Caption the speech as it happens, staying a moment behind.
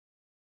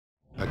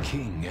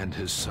king and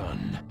his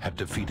son have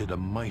defeated a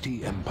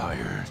mighty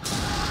empire,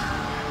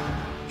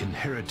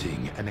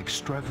 inheriting an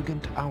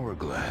extravagant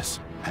hourglass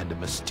and a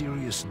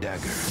mysterious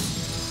dagger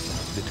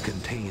that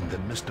contain the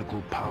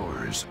mystical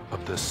powers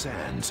of the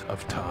sands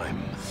of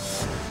time.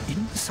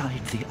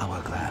 Inside the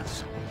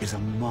hourglass is a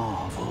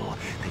marvel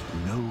that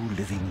no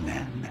living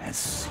man has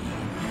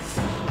seen.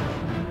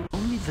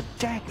 Only the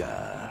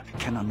dagger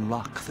can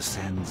unlock the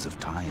sands of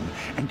time,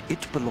 and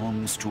it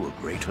belongs to a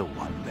greater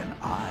one than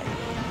I.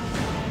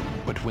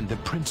 But when the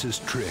prince is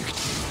tricked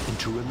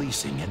into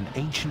releasing an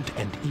ancient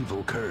and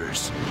evil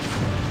curse,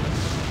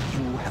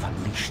 You have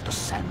unleashed the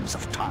sands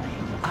of time.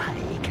 I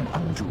can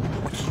undo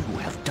what you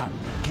have done.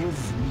 Give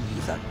me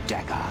the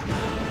dagger.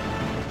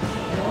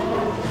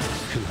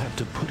 he'll have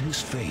to put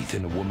his faith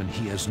in a woman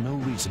he has no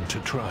reason to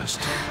trust.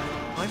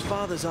 My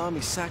father's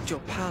army sacked your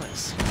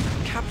palace,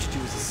 captured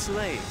you as a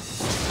slave.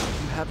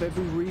 You have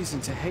every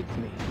reason to hate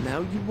me. Now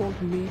you want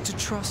me to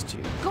trust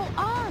you. Go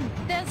on!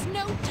 There's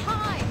no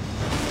time!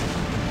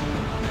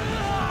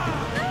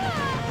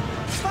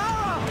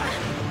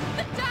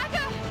 The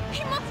dagger!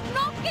 He must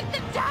not get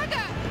the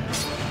dagger!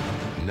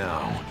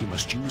 Now he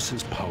must use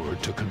his power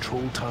to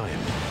control time,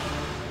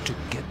 to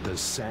get the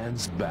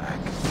sands back.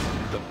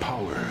 The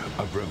power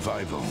of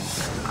revival.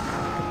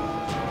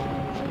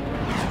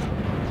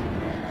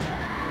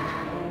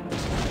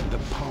 The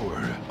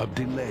power of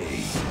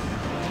delay.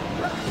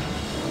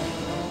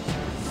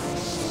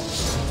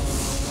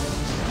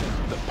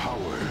 The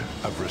power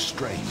of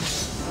restraint.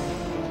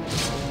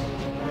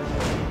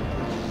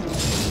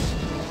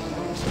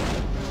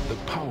 The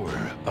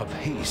power of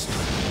haste.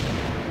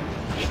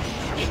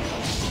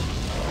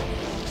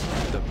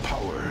 The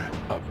power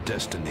of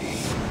destiny.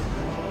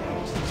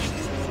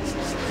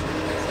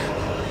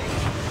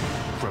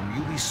 From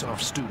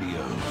Ubisoft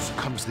Studios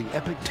comes the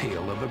epic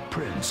tale of a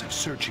prince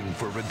searching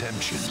for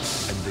redemption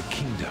and the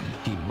kingdom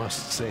he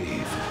must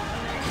save.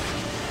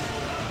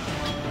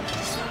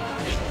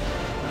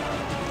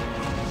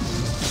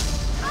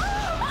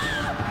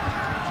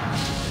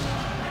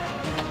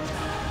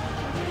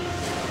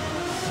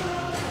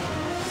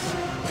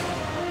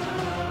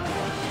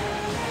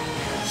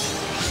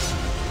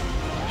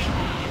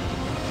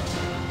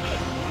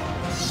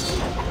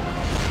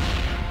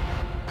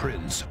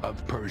 Prince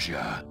of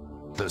Persia,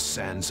 the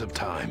Sands of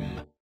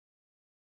Time.